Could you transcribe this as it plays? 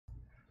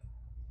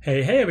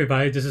Hey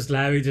everybody, this is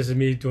Larry. This is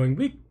me doing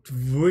week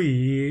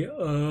 3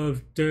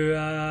 of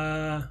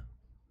the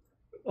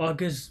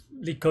August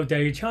Leetcode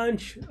Daily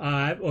Challenge,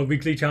 or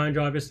weekly challenge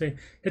obviously.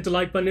 Hit the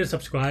like button,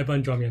 subscribe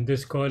button, join me on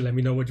Discord, let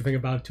me know what you think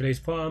about today's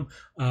problem.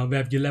 We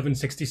have the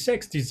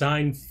 1166,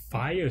 design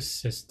fire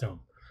system.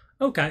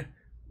 Okay,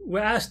 we're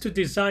asked to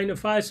design a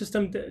fire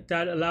system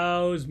that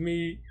allows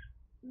me,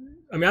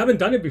 I haven't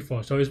done it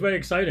before, so it's very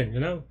exciting, you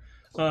know?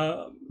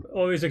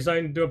 Always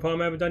exciting to do a problem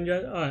I haven't done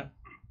yet. Alright.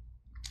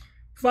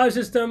 File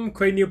system,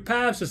 create new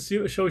paths,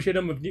 associate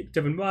them with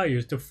different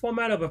values. The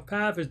format of a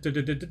path is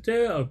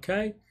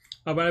okay.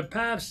 About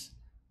paths,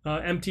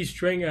 empty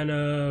string and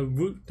a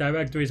root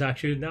directory is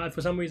actually not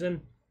for some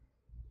reason.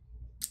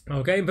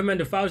 Okay, implement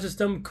the file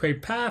system,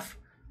 create path,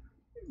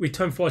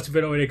 return false if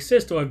it already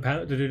exists, or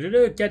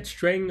get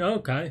string,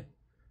 okay.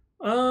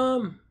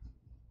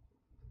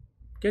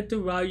 Get the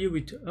value,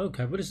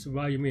 okay, what does the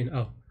value mean?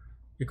 Oh,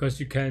 because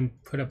you can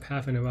put a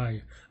path in a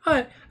value. All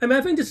right,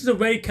 I think this is a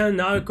very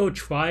canonical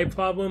try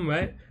problem,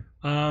 right?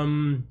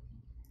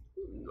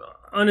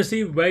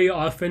 Honestly, very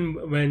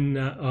often when,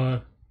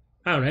 I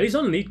don't know, at least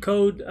on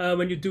Leetcode,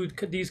 when you do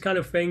these kind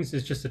of things,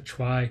 it's just a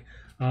try.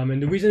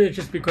 And the reason is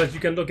just because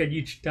you can look at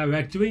each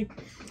directory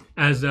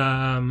as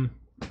a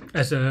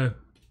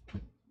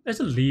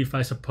leaf,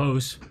 I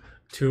suppose,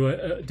 to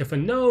a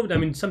different node. I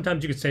mean,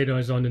 sometimes you could say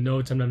it's on the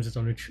node, sometimes it's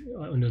on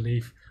the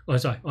leaf, or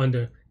sorry, on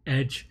the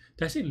edge.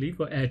 Did I say leaf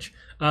or edge?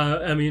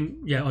 I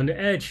mean, yeah, on the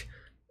edge.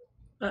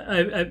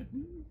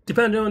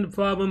 Depending on the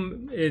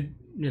problem,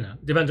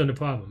 depends on the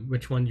problem,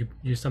 which one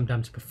you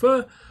sometimes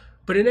prefer.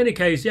 But in any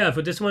case, yeah,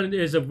 for this one, it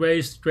is a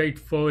very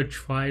straightforward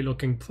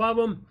try-looking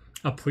problem.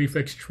 A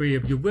prefix tree,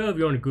 if you will, if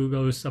you're on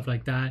Google, stuff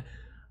like that.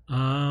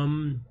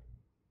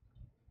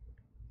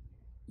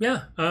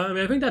 Yeah,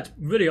 I think that's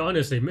really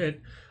honestly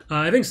it.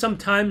 I think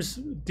sometimes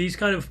these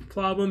kind of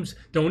problems,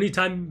 the only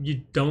time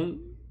you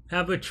don't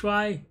have a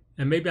try,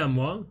 and maybe I'm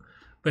wrong,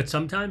 but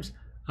sometimes,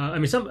 I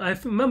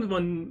remember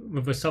one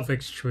with a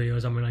suffix tree or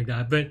something like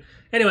that. But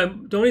anyway,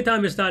 the only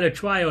time it's not a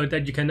try or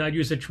that you cannot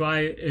use a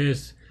try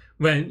is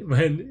when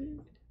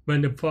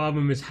the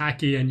problem is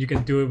hacky and you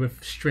can do it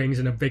with strings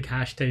in a big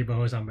hash table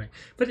or something.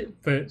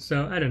 But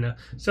so I don't know.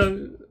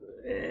 So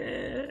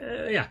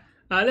yeah.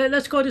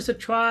 Let's call this a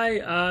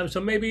try.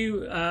 So maybe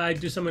I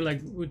do something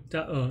like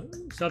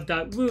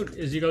self.root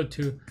is you go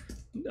to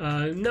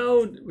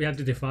node. We have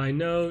to define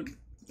node,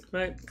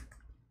 right?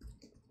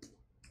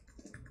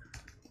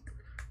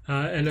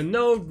 And a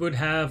node would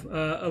have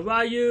a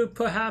value,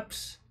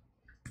 perhaps.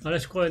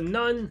 Let's call it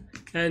none.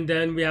 And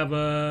then we have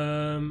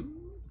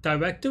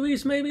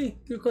directories, maybe?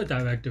 We'll call it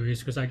directories,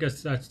 because I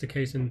guess that's the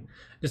case in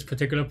this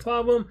particular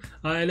problem.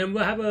 And then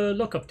we'll have a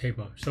lookup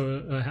table,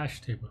 so a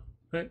hash table,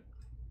 right?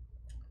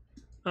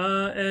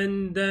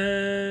 And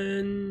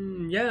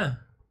then, yeah.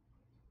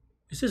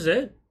 This is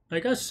it. I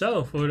guess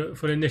so, for the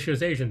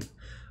initialization.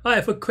 All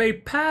right, for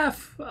create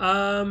path,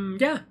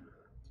 yeah.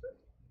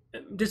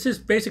 This is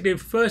basically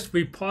first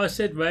we parse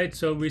it, right?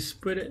 So we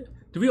split it.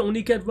 Do we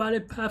only get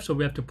valid paths or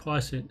we have to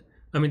parse it?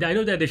 I mean, I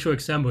know that they show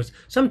examples.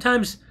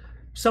 Sometimes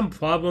some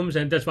problems,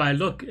 and that's why I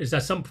look, is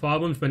that some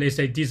problems when they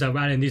say these are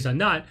valid and these are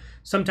not,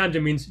 sometimes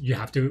it means you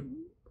have to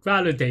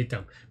validate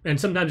them. And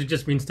sometimes it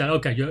just means that,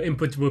 okay, your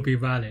inputs will be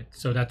valid.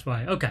 So that's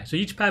why, okay, so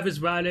each path is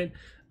valid.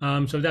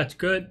 So that's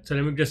good. So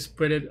then we just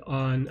split it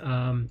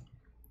on,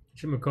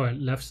 should we call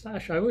it left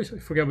slash? I always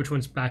forget which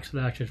one's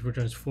backslash, which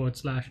one's forward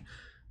slash.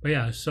 But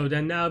yeah, so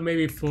then now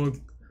maybe for,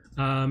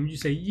 you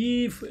say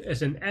Eve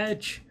as an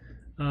edge.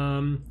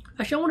 Actually,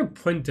 I want to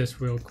print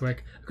this real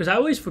quick because I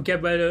always forget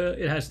whether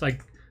it has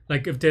like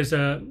if there's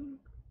a,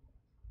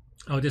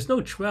 oh, there's no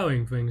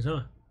trailing things,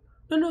 huh?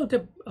 No,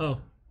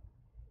 oh.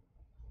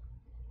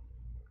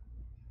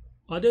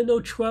 Are there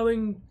no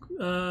trailing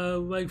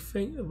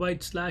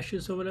white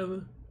slashes or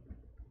whatever?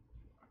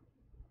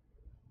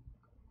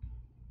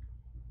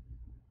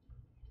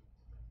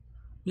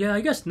 Yeah,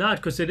 I guess not,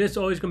 because it is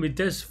always going to be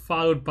this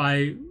followed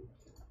by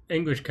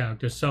English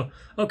characters. So,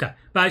 okay.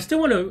 But I still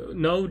want to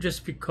know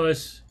just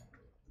because,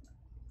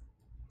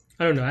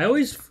 I don't know. I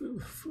always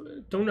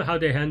don't know how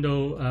they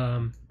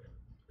handle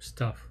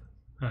stuff.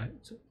 All right.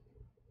 So,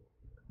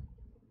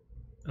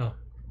 oh,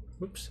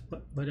 whoops.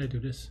 Why did I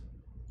do this?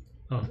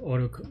 Oh,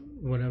 auto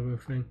whatever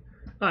thing.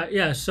 All right,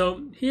 yeah.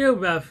 So here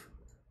we have,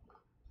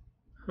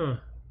 oh,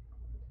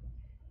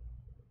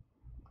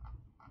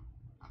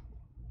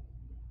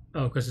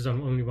 because it's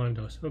only one of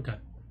those. Okay.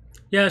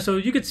 Yeah, so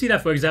you could see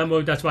that, for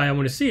example, that's why I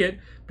want to see it,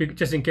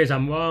 just in case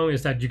I'm wrong,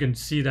 is that you can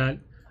see that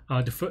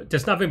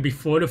there's nothing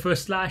before the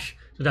first slash,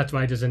 so that's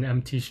why there's an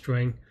empty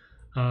string.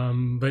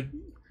 But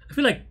I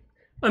feel like,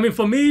 I mean,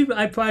 for me,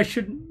 I probably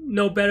should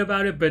know better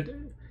about it, but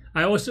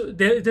I also,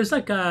 there's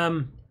like,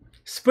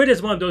 split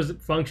is one of those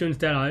functions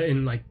that are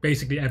in like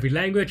basically every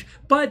language,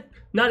 but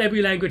not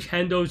every language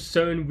handles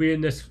certain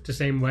weirdness the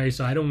same way,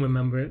 so I don't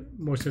remember it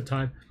most of the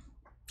time.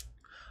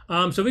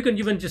 So we can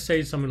even just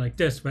say something like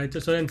this, right?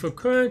 So then for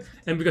current,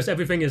 and because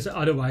everything is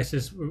otherwise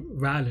is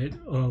valid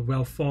or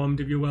well formed,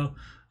 if you will,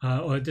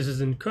 or this is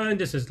in current,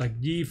 this is like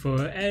y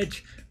for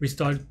edge. We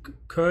start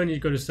current, you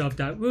go to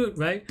self.root,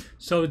 right?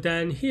 So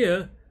then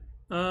here,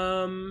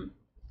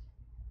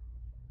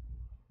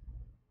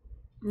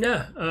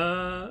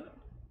 yeah,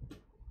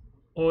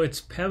 or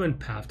its parent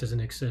path doesn't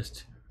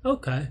exist.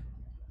 Okay,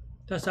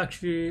 that's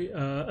actually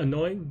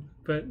annoying,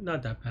 but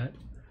not that bad.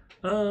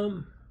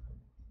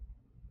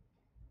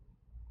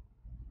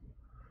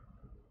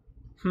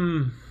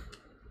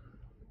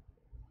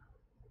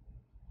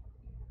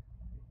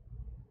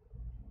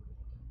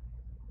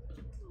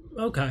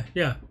 Okay,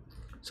 yeah.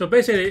 So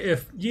basically,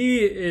 if y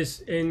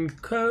is in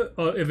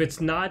or if it's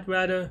not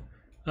rather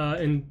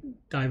in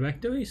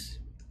directories,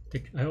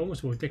 I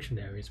almost wrote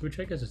dictionaries, which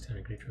I guess is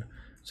technically true.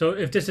 So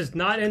if this is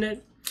not in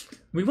it,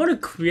 we want to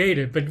create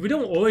it, but we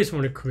don't always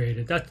want to create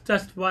it.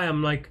 That's why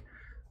I'm like,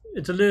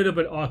 it's a little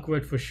bit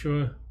awkward for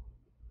sure.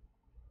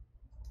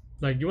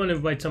 Like you want to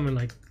write something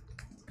like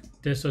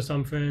this or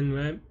something,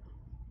 right?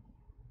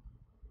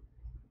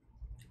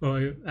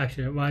 Or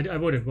actually, well, I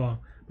wrote it wrong.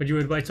 But you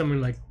would write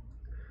something like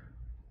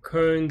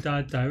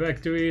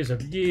current.directories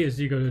of y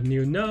is equal to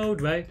new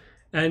node, right?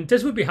 And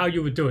this would be how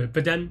you would do it.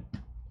 But then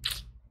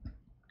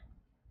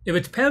if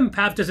its parent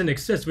path doesn't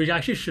exist, we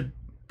actually should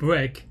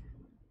break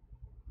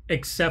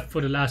except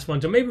for the last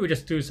one. So maybe we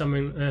just do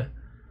something.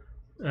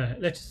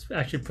 Let's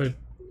actually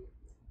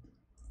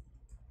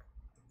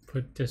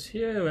put this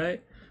here,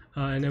 right?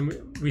 And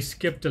then we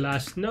skip the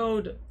last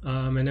node,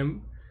 and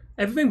then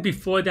everything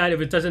before that, if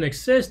it doesn't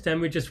exist,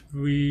 then we just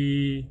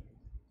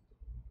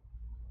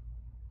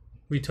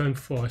return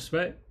false,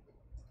 right?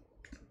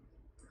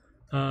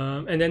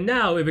 And then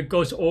now, if it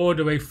goes all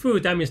the way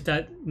through, that means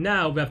that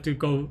now we have to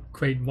go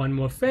create one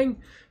more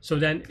thing. So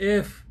then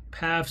if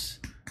paths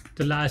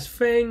the last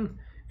thing,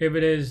 if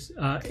it is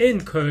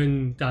in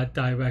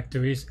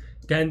current.directories,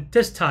 then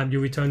this time you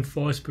return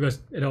false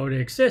because it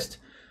already exists.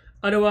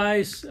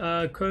 Otherwise,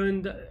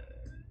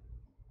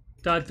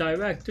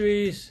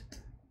 current.directories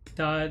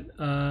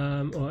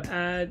or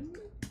add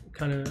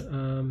kind of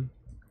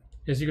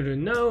is equal to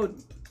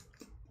node.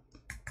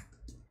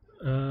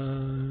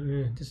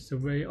 This is a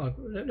very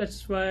awkward.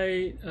 Let's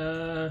write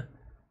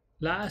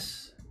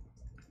last.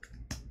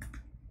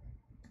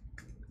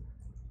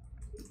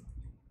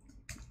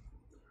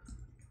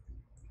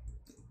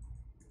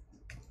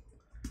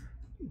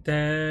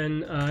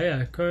 Then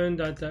yeah,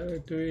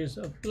 current.directories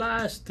of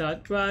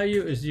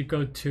last.value is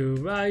equal to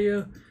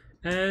value,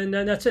 and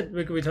then that's it.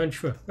 We can return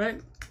true, right?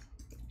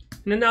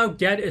 And then now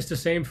get is the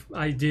same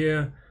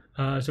idea.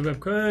 So we have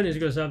current is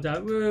equal to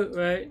self.root,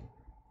 right?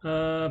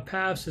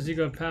 Paths is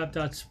equal to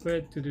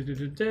path.split.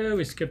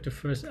 We skip the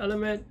first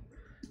element,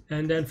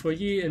 and then for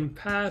y in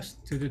paths.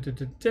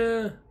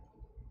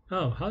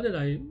 Oh, how did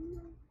I?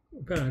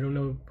 I don't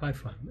know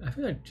Python. I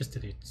think I just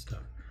deleted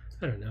stuff.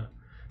 I don't know.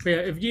 But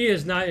yeah, if y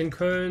is not in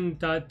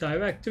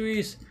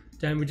current.directories,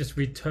 then we just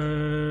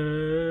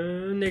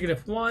return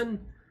 -1.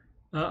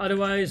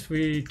 Otherwise,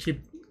 we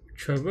keep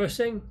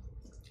traversing.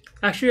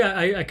 Actually,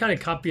 I kind of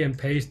copy and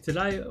paste, did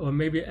I? Or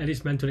maybe at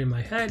least mentally in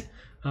my head.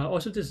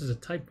 Also, this is a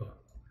typo.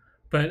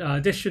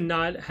 But this should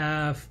not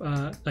have,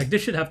 like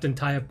this should have the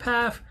entire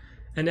path.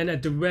 And then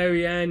at the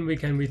very end, we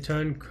can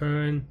return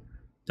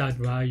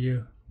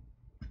current.value.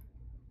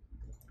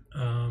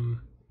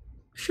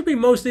 Should be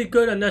mostly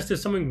good unless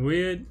there's something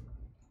weird,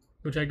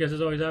 which I guess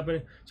is always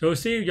happening. So we'll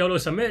see, YOLO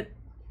submit.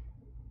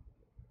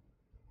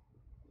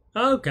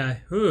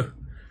 Okay,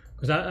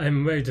 because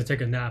I'm ready to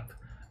take a nap.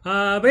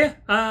 But yeah,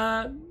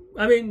 I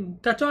mean,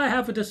 that's all I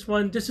have for this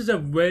one. This is a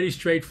very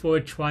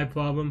straightforward try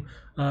problem.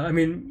 I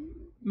mean,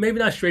 maybe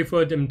not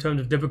straightforward in terms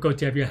of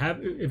difficulty if you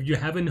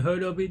haven't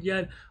heard of it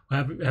yet or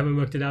haven't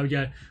worked it out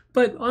yet.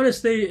 But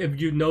honestly,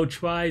 if you know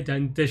try,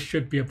 then this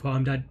should be a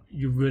problem that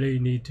you really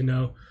need to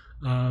know,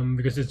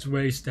 because it's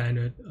very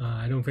standard.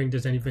 I don't think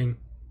there's anything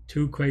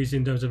too crazy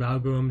in terms of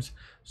algorithms.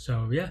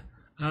 So yeah,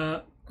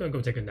 I'm gonna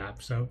go take a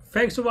nap. So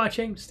thanks for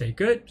watching. Stay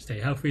good, stay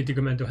healthy, do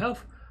good mental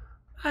health.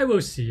 I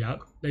will see you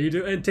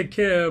later and take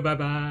care. Bye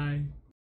bye.